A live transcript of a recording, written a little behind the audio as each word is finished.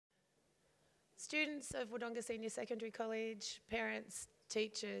Students of Wodonga Senior Secondary College, parents,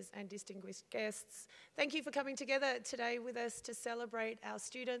 teachers and distinguished guests, thank you for coming together today with us to celebrate our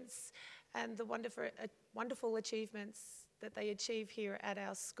students and the wonderful achievements that they achieve here at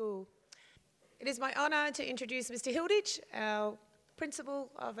our school. It is my honour to introduce Mr. Hilditch, our principal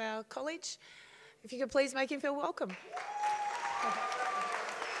of our college. If you could please make him feel welcome.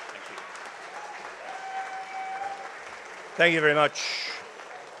 Thank you very much.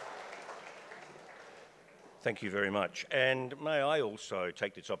 Thank you very much. And may I also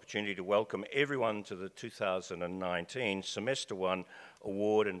take this opportunity to welcome everyone to the 2019 Semester 1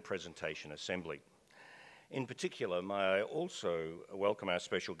 Award and Presentation Assembly. In particular, may I also welcome our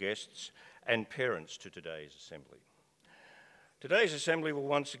special guests and parents to today's assembly. Today's assembly will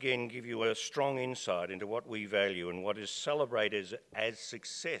once again give you a strong insight into what we value and what is celebrated as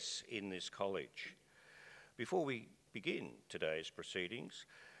success in this college. Before we begin today's proceedings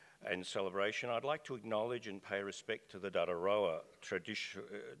and celebration, I'd like to acknowledge and pay respect to the Dadaroa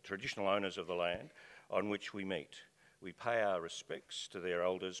traditional owners of the land on which we meet. We pay our respects to their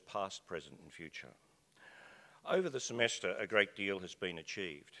elders past, present and future. Over the semester, a great deal has been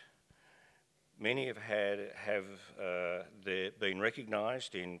achieved. Many have been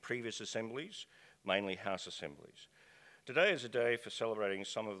recognised in previous assemblies, mainly House assemblies. Today is a day for celebrating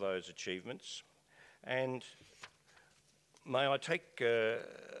some of those achievements, and may I take,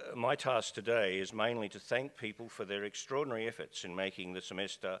 my task today is mainly to thank people for their extraordinary efforts in making the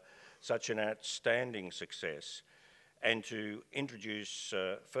semester such an outstanding success, and to introduce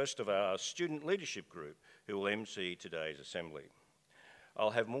first of our student leadership group who will MC today's assembly.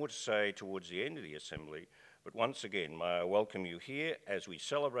 I'll have more to say towards the end of the assembly, but once again, may I welcome you here as we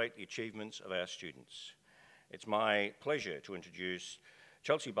celebrate the achievements of our students. It's my pleasure to introduce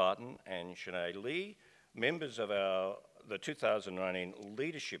Chelsea Barton and Sinead Lee, members of the 2019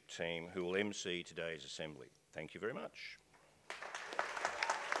 leadership team who will MC today's assembly. Thank you very much.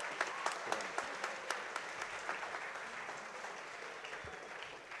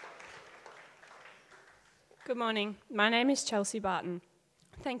 Good morning. My name is Chelsea Barton.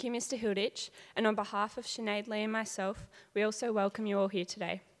 Thank you, Mr. Hilditch, and on behalf of Sinead Lee and myself, we also welcome you all here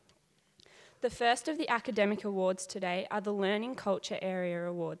today. The first of the academic awards today are the Learning Culture Area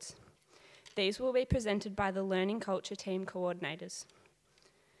Awards. These will be presented by the Learning Culture Team Coordinators.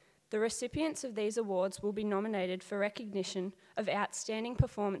 The recipients of these awards will be nominated for recognition of outstanding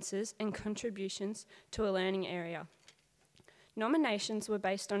performances and contributions to a learning area. Nominations were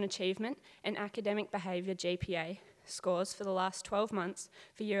based on achievement and academic behaviour GPA scores for the last 12 months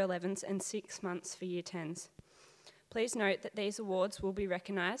for Year 11s and 6 months for Year 10s. Please note that these awards will be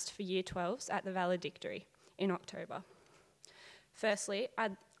recognised for Year 12s at the valedictory in October. Firstly,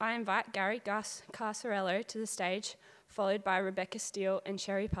 I invite Gary Carcerello to the stage, followed by Rebecca Steele and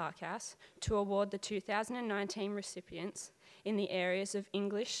Sherry Parkhouse, to award the 2019 recipients in the areas of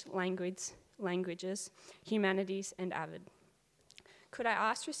English, languages, humanities and AVID. Could I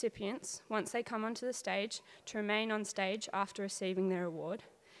ask recipients, once they come onto the stage, to remain on stage after receiving their award?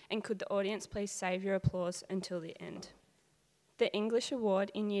 And could the audience please save your applause until the end? The English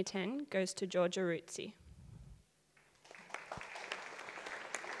award in Year 10 goes to Georgia Ruzzi.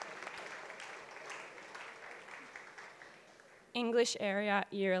 English area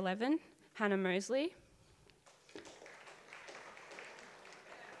Year 11, Hannah Mosley.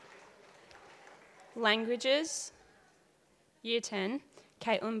 Languages, Year 10,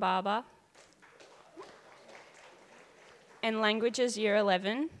 Caitlin Barber. And Languages Year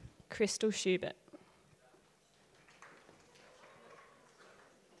 11, Crystal Schubert.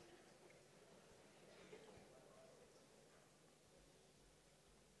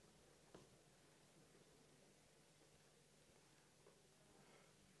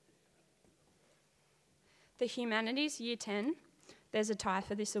 The Humanities Year 10, there's a tie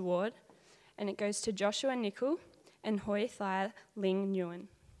for this award, and it goes to Joshua Nickel and Hoi Thai Ling Nguyen.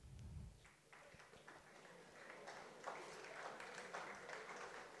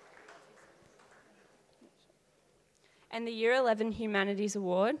 And the Year 11 Humanities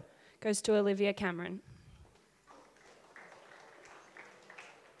Award goes to Olivia Cameron.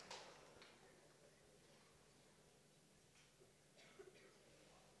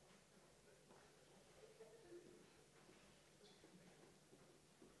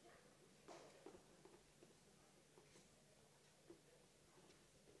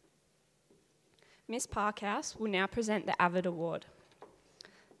 Ms. Parkhouse will now present the AVID Award.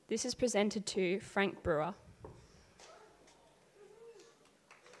 This is presented to Frank Brewer.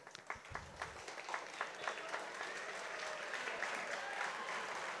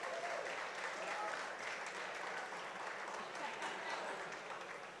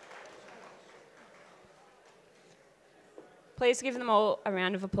 Please give them all a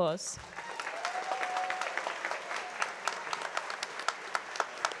round of applause.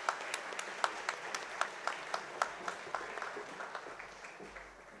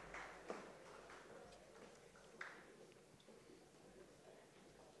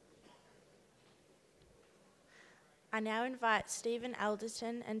 I now invite Stephen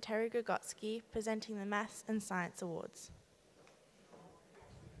Alderton and Terry Grogotsky presenting the Maths and Science Awards.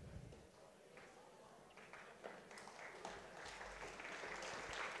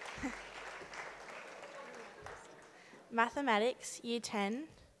 Mathematics, Year 10,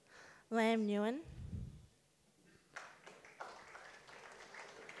 Lam Nguyen.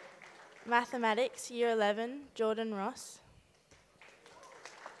 Mathematics, Year 11, Jordan Ross.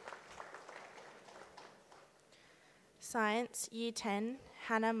 Science, Year 10,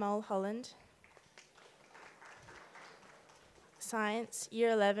 Hannah Mulholland. Science,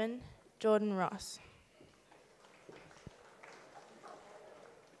 Year 11, Jordan Ross.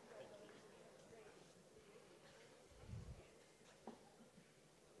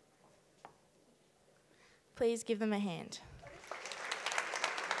 Please give them a hand.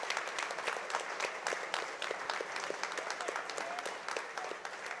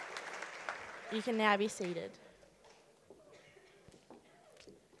 You can now be seated.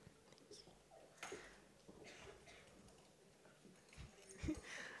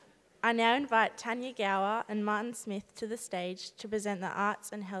 I now invite Tanya Gower and Martin Smith to the stage to present the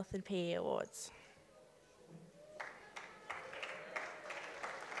Arts and Health and PE Awards.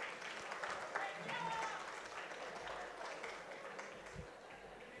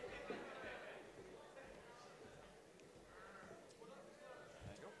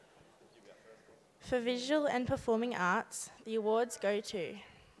 For Visual and Performing Arts, the awards go to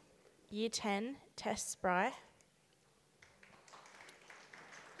Year 10, Tess Spry.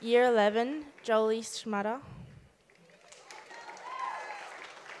 Year 11, Jolie Schmutter.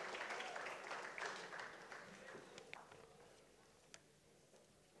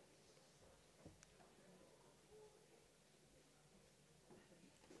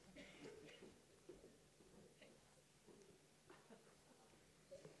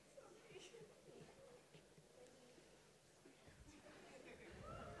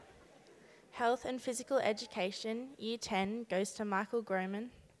 Health and Physical Education, Year 10, goes to Michael Groman.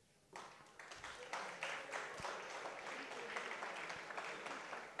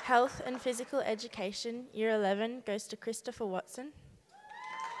 Health and Physical Education, Year 11, goes to Christopher Watson.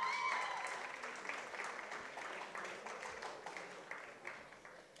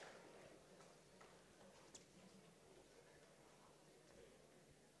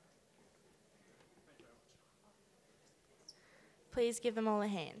 Please give them all a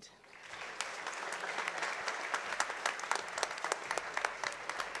hand.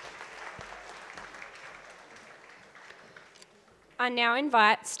 I now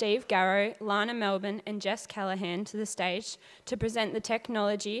invite Steve Garrow, Lana Melbourne and Jess Callahan to the stage to present the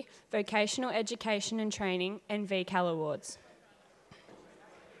Technology, Vocational Education and Training and VCAL Awards.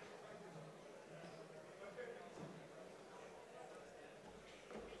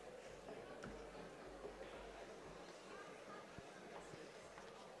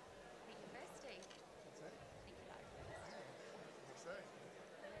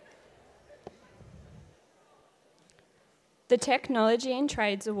 The Technology and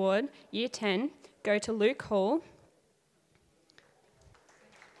Trades Award, Year 10, go to Luke Hall.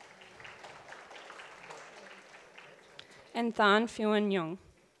 And Than Phuan Yong.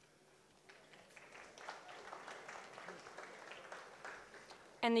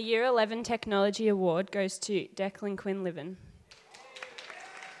 And the Year 11 Technology Award goes to Declan Quinlivan.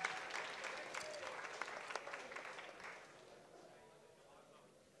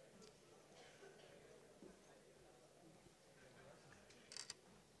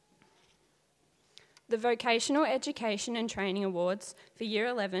 The Vocational Education and Training Awards for Year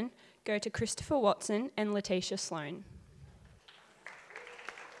 11 go to Christopher Watson and Letitia Sloan.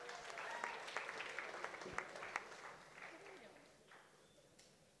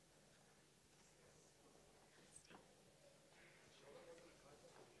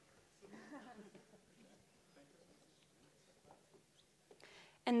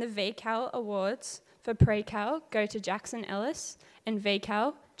 And the VCAL Awards for Pre-Cal go to Jackson Ellis and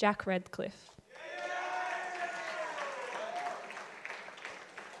VCAL Jack Redcliffe.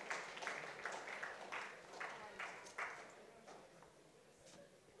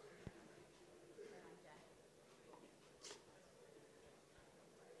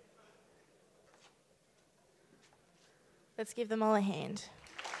 Let's give them all a hand.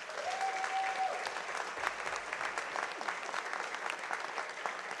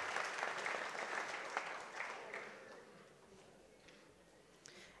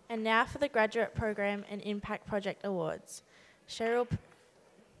 And now for the Graduate Program and Impact Project Awards. Sherry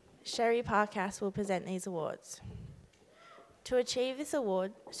Parkhouse will present these awards. To achieve this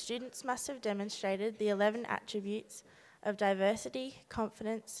award, students must have demonstrated the 11 attributes of diversity,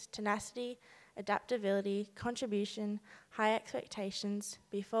 confidence, tenacity, adaptability, contribution, high expectations,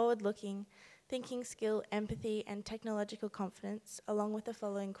 be forward-looking, thinking skill, empathy, and technological confidence, along with the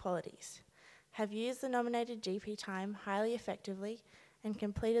following qualities: have used the nominated GP time highly effectively and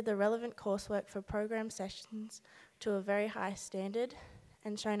completed the relevant coursework for program sessions to a very high standard,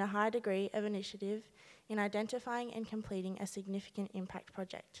 and shown a high degree of initiative in identifying and completing a significant impact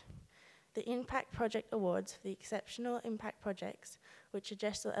project. The Impact Project Awards for the exceptional impact projects, which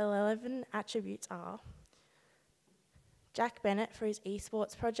address the 11 attributes, are Jack Bennett for his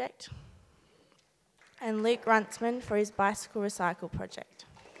esports project, and Luke Runtsman for his bicycle recycle project.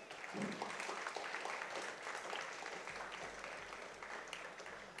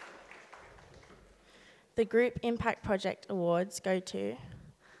 The Group Impact Project Awards go to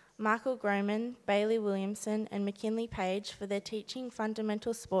Michael Groman, Bailey Williamson and McKinley Page for their Teaching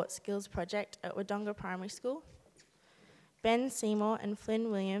Fundamental Sports Skills project at Wodonga Primary School, Ben Seymour and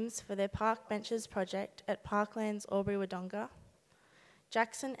Flynn Williams for their Park Benches project at Parklands Albury Wodonga,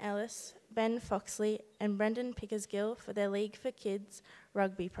 Jackson Ellis, Ben Foxley and Brendan Pickersgill for their League for Kids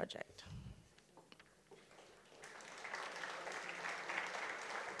rugby project.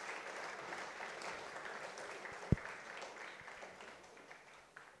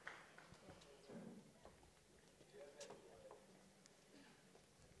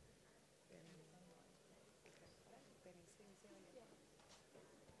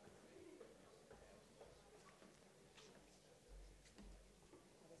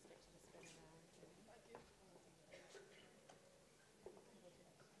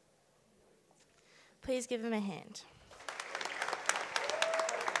 Please give them a hand.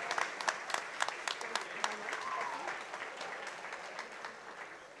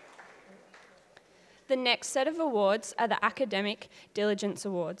 The next set of awards are the Academic Diligence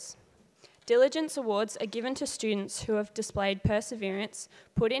Awards. Diligence Awards are given to students who have displayed perseverance,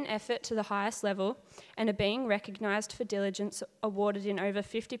 put in effort to the highest level, and are being recognised for diligence awarded in over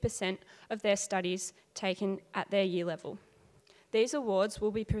 50% of their studies taken at their year level. These awards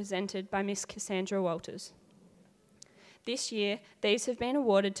will be presented by Miss Cassandra Walters. This year, these have been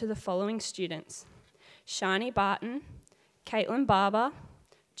awarded to the following students: Shani Barton, Caitlin Barber,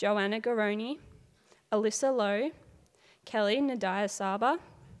 Joanna Garoni, Alyssa Lowe, Kelly Nadia Saba,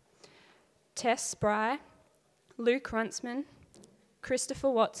 Tess Spry, Luke Runtsman, Christopher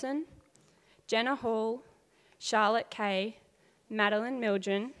Watson, Jenna Hall, Charlotte Kay, Madeline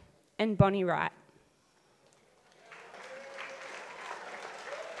Mildren, and Bonnie Wright.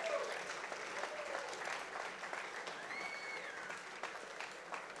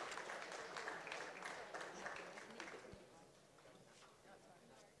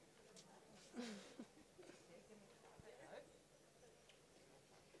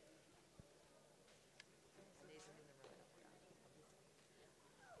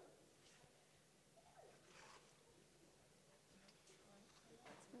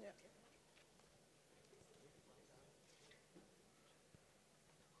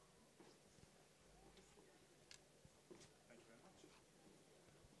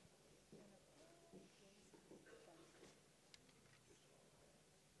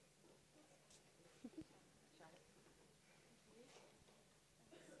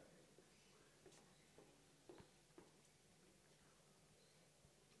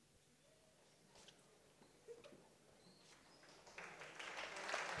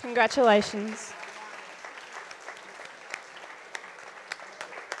 Congratulations.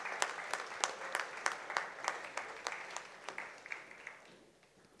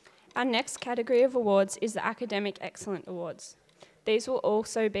 Our next category of awards is the Academic Excellence Awards. These will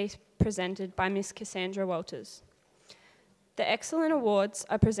also be presented by Miss Cassandra Walters. The Excellent Awards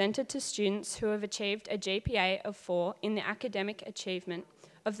are presented to students who have achieved a GPA of 4 in the academic achievement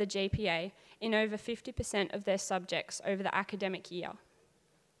of the GPA in over 50% of their subjects over the academic year.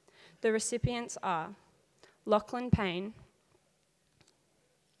 The recipients are Lachlan Payne,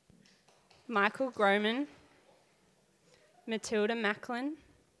 Michael Groman, Matilda Macklin,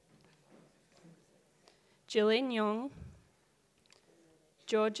 Jillian Young,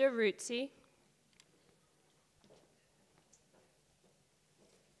 Georgia Ruzzi,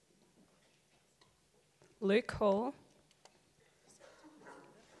 Luke Hall,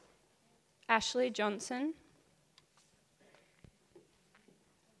 Ashley Johnson,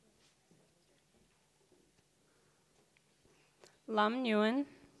 Lum Nguyen,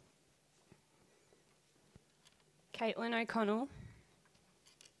 Caitlin O'Connell,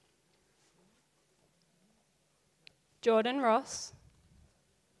 Jordan Ross,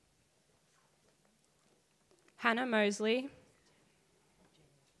 Hannah Mosley,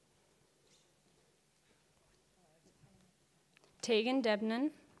 Tegan Debnan,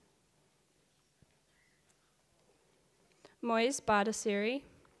 Moise Bardasiri,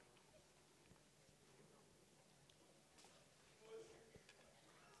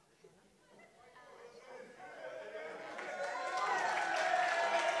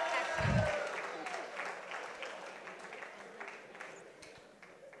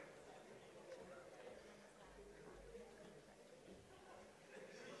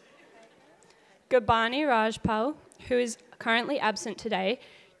 Gabani Rajpal, who is currently absent today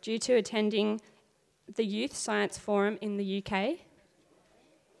due to attending the Youth Science Forum in the UK.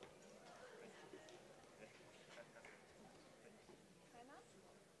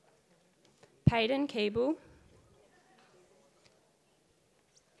 Payden Keeble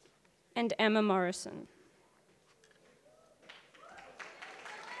and Emma Morrison.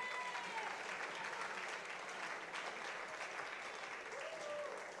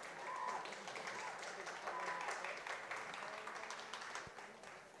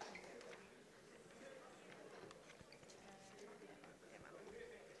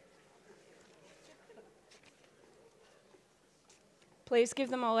 Please give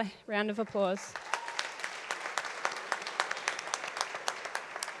them all a round of applause.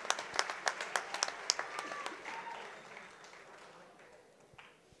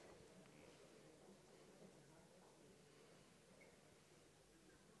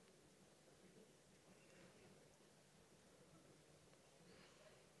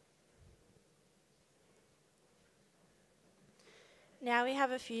 Now we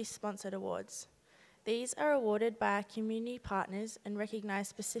have a few sponsored awards. These are awarded by our community partners and recognise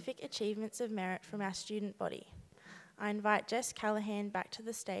specific achievements of merit from our student body. I invite Jess Callahan back to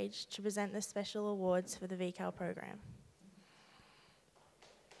the stage to present the special awards for the VCAL program.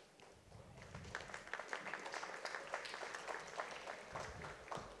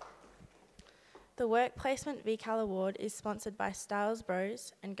 The Work Placement VCAL Award is sponsored by Styles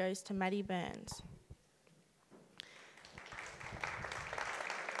Bros and goes to Maddie Burns.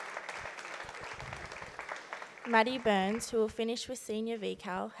 Maddie Burns, who will finish with Senior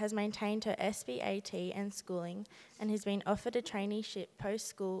VCAL, has maintained her SBAT and schooling and has been offered a traineeship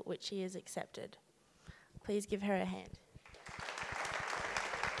post-school, which she has accepted. Please give her a hand.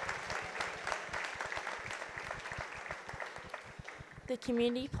 The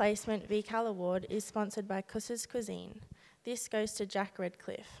Community Placement VCAL Award is sponsored by Cuss's Cuisine. This goes to Jack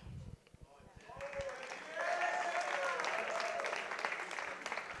Redcliffe.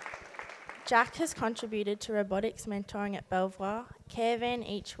 Jack has contributed to robotics mentoring at Belvoir, care van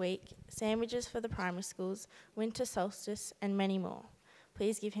each week, sandwiches for the primary schools, winter solstice, and many more.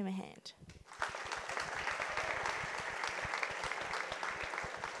 Please give him a hand.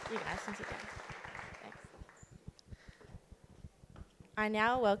 You guys can sit down. Thanks. I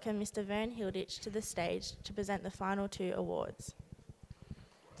now welcome Mr. Vern Hilditch to the stage to present the final two awards.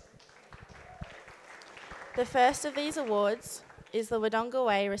 The first of these awards is the Wodonga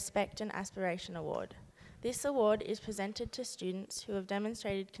Way Respect and Aspiration Award. This award is presented to students who have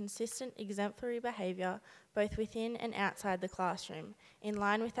demonstrated consistent exemplary behaviour both within and outside the classroom, in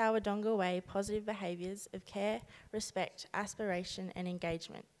line with our Wodonga Way positive behaviours of care, respect, aspiration and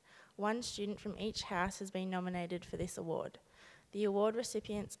engagement. One student from each house has been nominated for this award. The award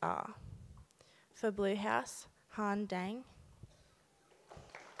recipients are, for Blue House, Han Dang.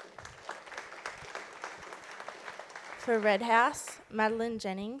 For Red House, Madeline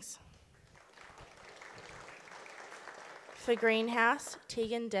Jennings. For Greenhouse,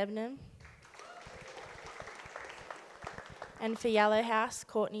 Tegan Debnam. And for Yellow House,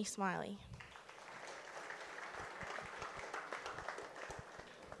 Courtney Smiley.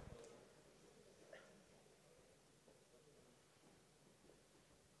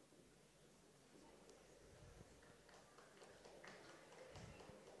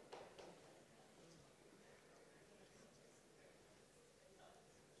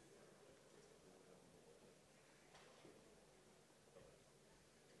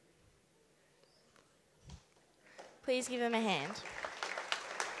 Please give him a hand.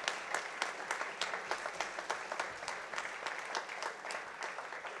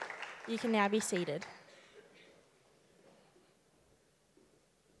 You can now be seated.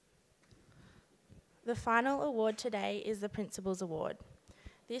 The final award today is the Principal's Award.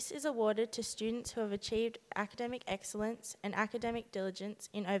 This is awarded to students who have achieved academic excellence and academic diligence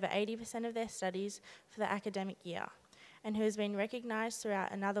in over 80% of their studies for the academic year, and who has been recognised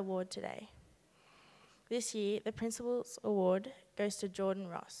throughout another award today. This year, the Principal's Award goes to Jordan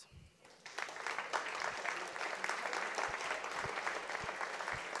Ross.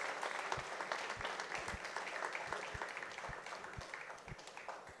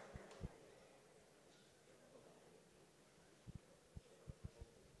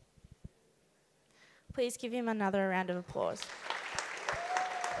 Please give him another round of applause.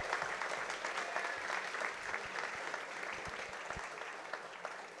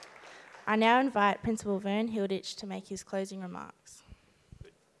 I now invite Principal Vern Hilditch to make his closing remarks.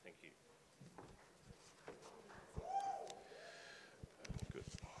 Good. Thank you. Good.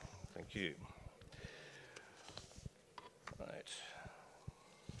 Thank you. Right.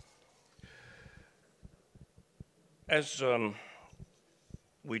 As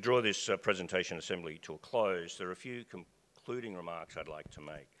we draw this presentation assembly to a close, there are a few concluding remarks I'd like to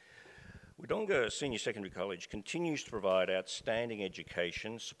make. Wodonga Senior Secondary College continues to provide outstanding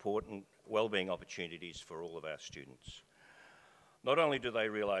education, support and wellbeing opportunities for all of our students. Not only do they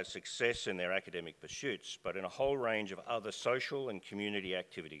realise success in their academic pursuits, but in a whole range of other social and community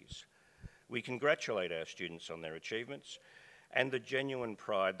activities. We congratulate our students on their achievements and the genuine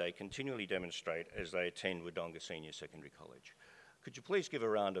pride they continually demonstrate as they attend Wodonga Senior Secondary College. Could you please give a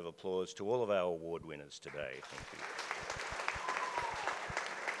round of applause to all of our award winners today? Thank you.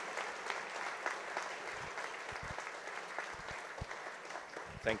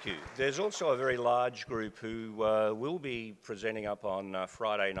 Thank you. There's also a very large group who will be presenting up on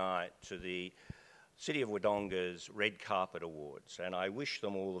Friday night to the City of Wodonga's Red Carpet Awards, and I wish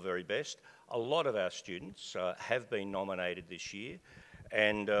them all the very best. A lot of our students have been nominated this year,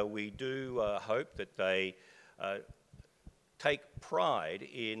 and we do hope that they take pride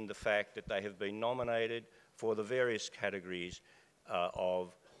in the fact that they have been nominated for the various categories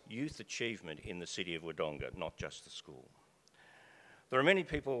of youth achievement in the City of Wodonga, not just the school. There are many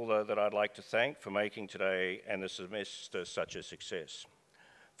people that I'd like to thank for making today and the semester such a success.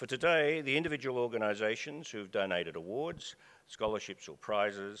 For today, the individual organisations who've donated awards, scholarships or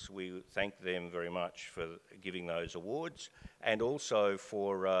prizes, we thank them very much for giving those awards, and also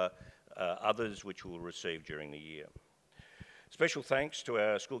for others which we'll receive during the year. Special thanks to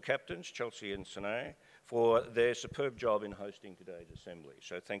our school captains, Chelsea and Sine, for their superb job in hosting today's assembly.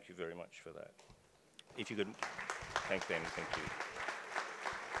 So thank you very much for that. If you could thank them, thank you.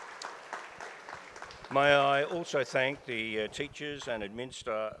 May I also thank the teachers and admin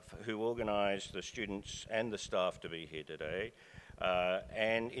staff who organised the students and the staff to be here today,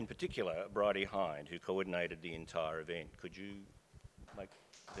 and in particular, Bridie Hind, who coordinated the entire event. Could you make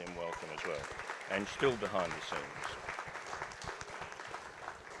them welcome as well, and still behind the scenes.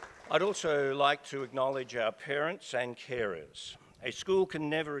 I'd also like to acknowledge our parents and carers. A school can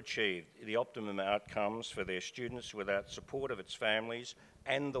never achieve the optimum outcomes for their students without support of its families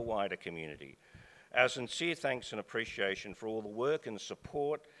and the wider community. Our sincere thanks and appreciation for all the work and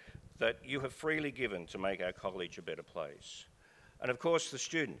support that you have freely given to make our college a better place. And of course the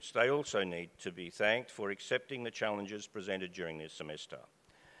students, they also need to be thanked for accepting the challenges presented during this semester.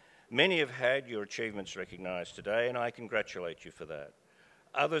 Many have had your achievements recognised today, and I congratulate you for that.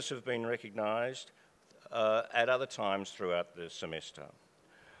 Others have been recognised at other times throughout the semester.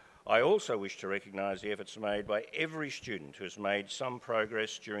 I also wish to recognise the efforts made by every student who has made some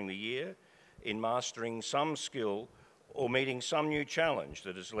progress during the year in mastering some skill or meeting some new challenge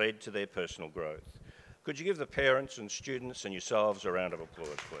that has led to their personal growth. Could you give the parents and students and yourselves a round of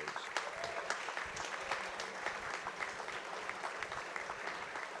applause, please?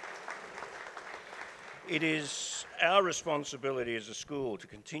 It is our responsibility as a school to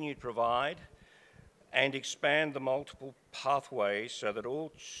continue to provide and expand the multiple pathways so that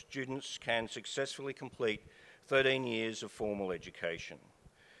all students can successfully complete 13 years of formal education.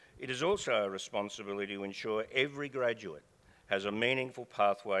 It is also our responsibility to ensure every graduate has a meaningful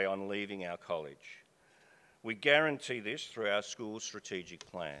pathway on leaving our college. We guarantee this through our school's strategic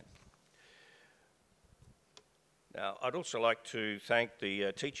plan. Now, I'd also like to thank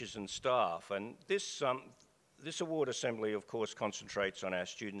the teachers and staff, and this award assembly, of course, concentrates on our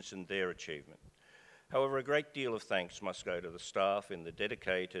students and their achievement. However, a great deal of thanks must go to the staff in the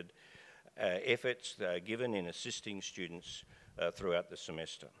dedicated efforts given in assisting students throughout the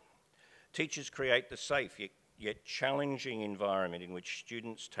semester. Teachers create the safe yet challenging environment in which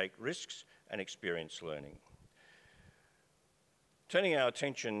students take risks and experience learning. Turning our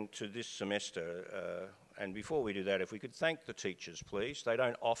attention to this semester, and before we do that, if we could thank the teachers, please. They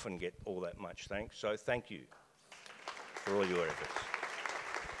don't often get all that much thanks, so thank you for all your efforts.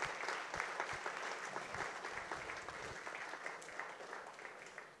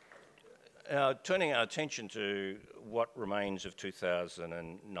 Now, turning our attention to what remains of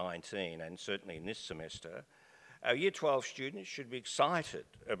 2019, and certainly in this semester, our Year 12 students should be excited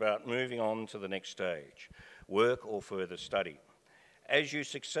about moving on to the next stage, work or further study, as you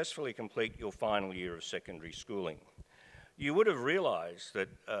successfully complete your final year of secondary schooling. You would have realised that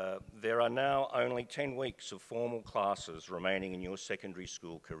there are now only 10 weeks of formal classes remaining in your secondary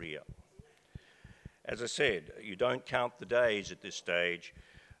school career. As I said, you don't count the days at this stage,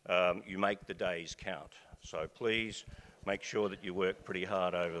 you make the days count. So please make sure that you work pretty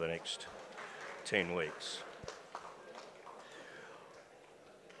hard over the next 10 weeks.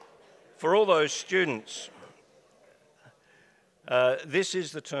 For all those students, this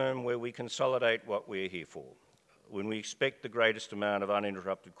is the term where we consolidate what we're here for, when we expect the greatest amount of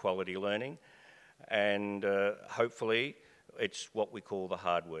uninterrupted quality learning, and hopefully it's what we call the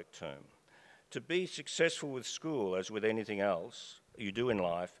hard work term. To be successful with school, as with anything else you do in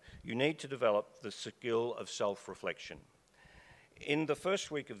life, you need to develop the skill of self-reflection. In the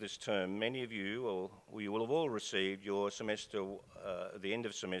first week of this term, many of you, or we will have all received your semester, the end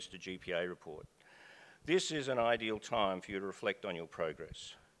of semester GPA report. This is an ideal time for you to reflect on your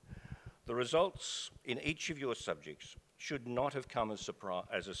progress. The results in each of your subjects should not have come as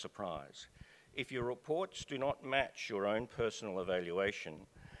a surprise. If your reports do not match your own personal evaluation,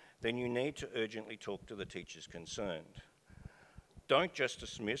 then you need to urgently talk to the teachers concerned. Don't just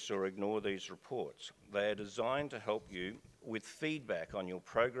dismiss or ignore these reports. They are designed to help you with feedback on your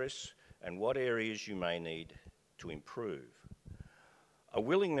progress and what areas you may need to improve. A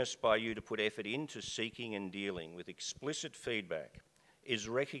willingness by you to put effort into seeking and dealing with explicit feedback is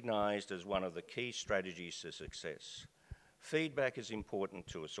recognised as one of the key strategies to success. Feedback is important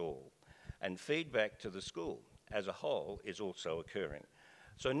to us all, and feedback to the school as a whole is also occurring.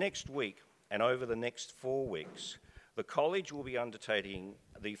 So next week and over the next 4 weeks, the college will be undertaking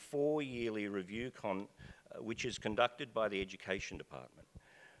the 4-yearly review which is conducted by the Education Department.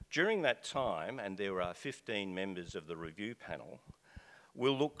 During that time, and there are 15 members of the review panel,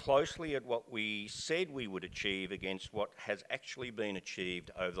 we'll look closely at what we said we would achieve against what has actually been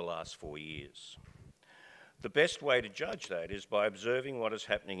achieved over the last 4 years. The best way to judge that is by observing what is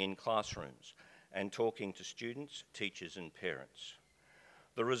happening in classrooms and talking to students, teachers and parents.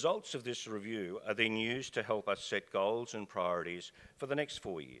 The results of this review are then used to help us set goals and priorities for the next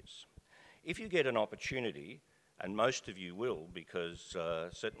 4 years. If you get an opportunity, and most of you will, because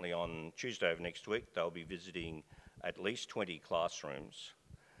certainly on Tuesday of next week they'll be visiting at least 20 classrooms.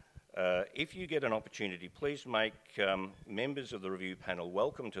 If you get an opportunity, please make members of the review panel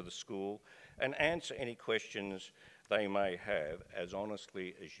welcome to the school and answer any questions they may have as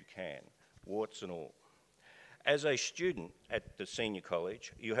honestly as you can, warts and all. As a student at the senior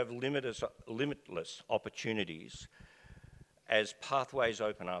college, you have limitless opportunities as pathways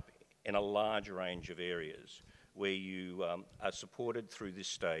open up in a large range of areas where you are supported through this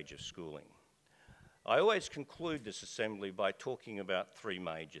stage of schooling. I always conclude this assembly by talking about 3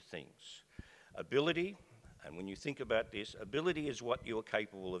 major things. Ability, and when you think about this, ability is what you are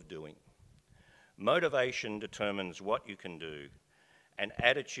capable of doing. Motivation determines what you can do, and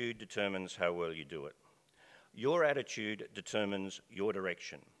attitude determines how well you do it. Your attitude determines your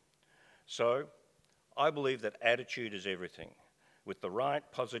direction. So, I believe that attitude is everything. With the right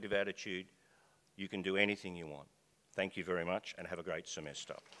positive attitude, you can do anything you want. Thank you very much and have a great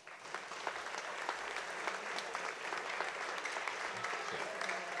semester.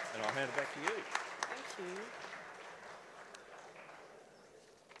 And I'll hand it back to you. Thank you.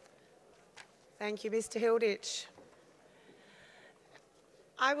 Thank you, Mr. Hilditch.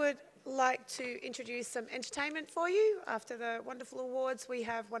 I would like to introduce some entertainment for you. After the wonderful awards, we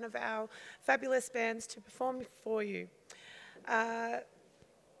have one of our fabulous bands to perform for you. The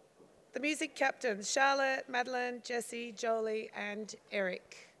music captains, Charlotte, Madeline, Jessie, Jolie and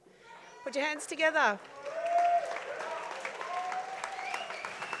Eric. Put your hands together.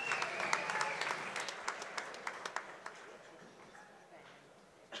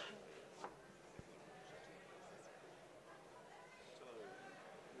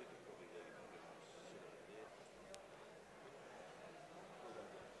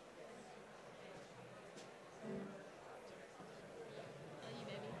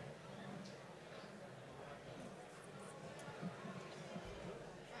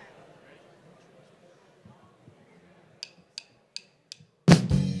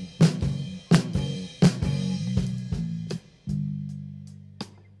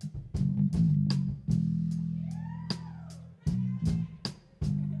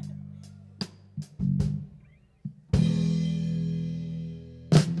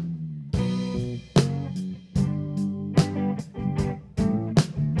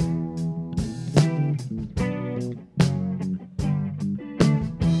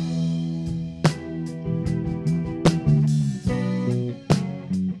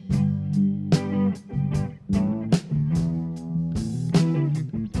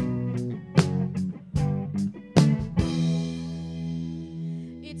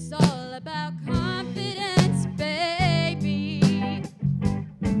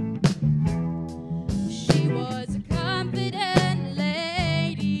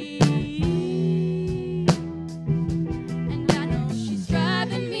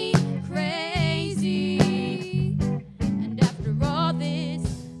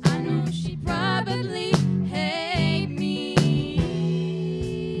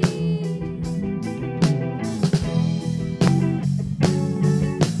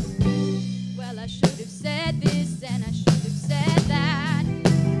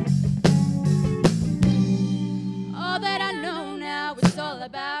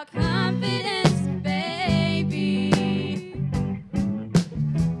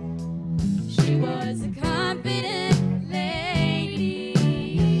 was a confident lady,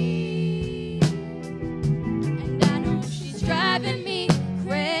 and I know she's driving me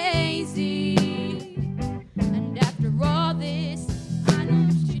crazy. And after all this, I know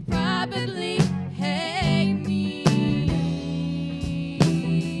she'd probably hate me.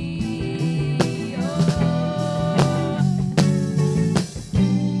 Oh.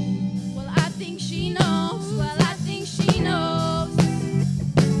 Well, I think she knows. Well, I think she knows.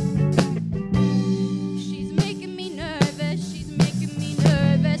 She's making me nervous. She's making me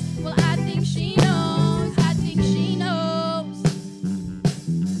nervous. Well, I think she knows. I think she knows.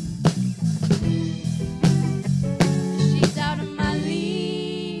 She's out of my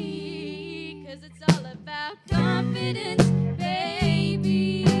league, 'cause it's all about confidence,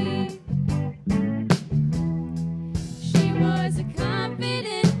 baby. She was a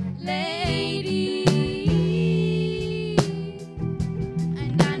confident lady,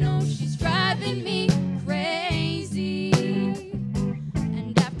 and I know she's driving me crazy.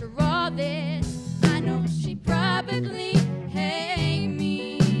 And after all this, I know she probably hate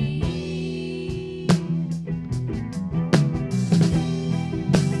me.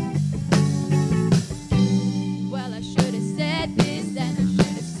 Well, I should have said this and I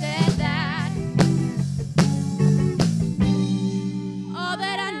should have said that. All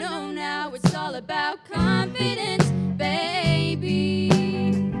that I know now, it's all about confidence, baby.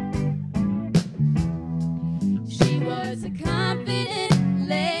 She was a confident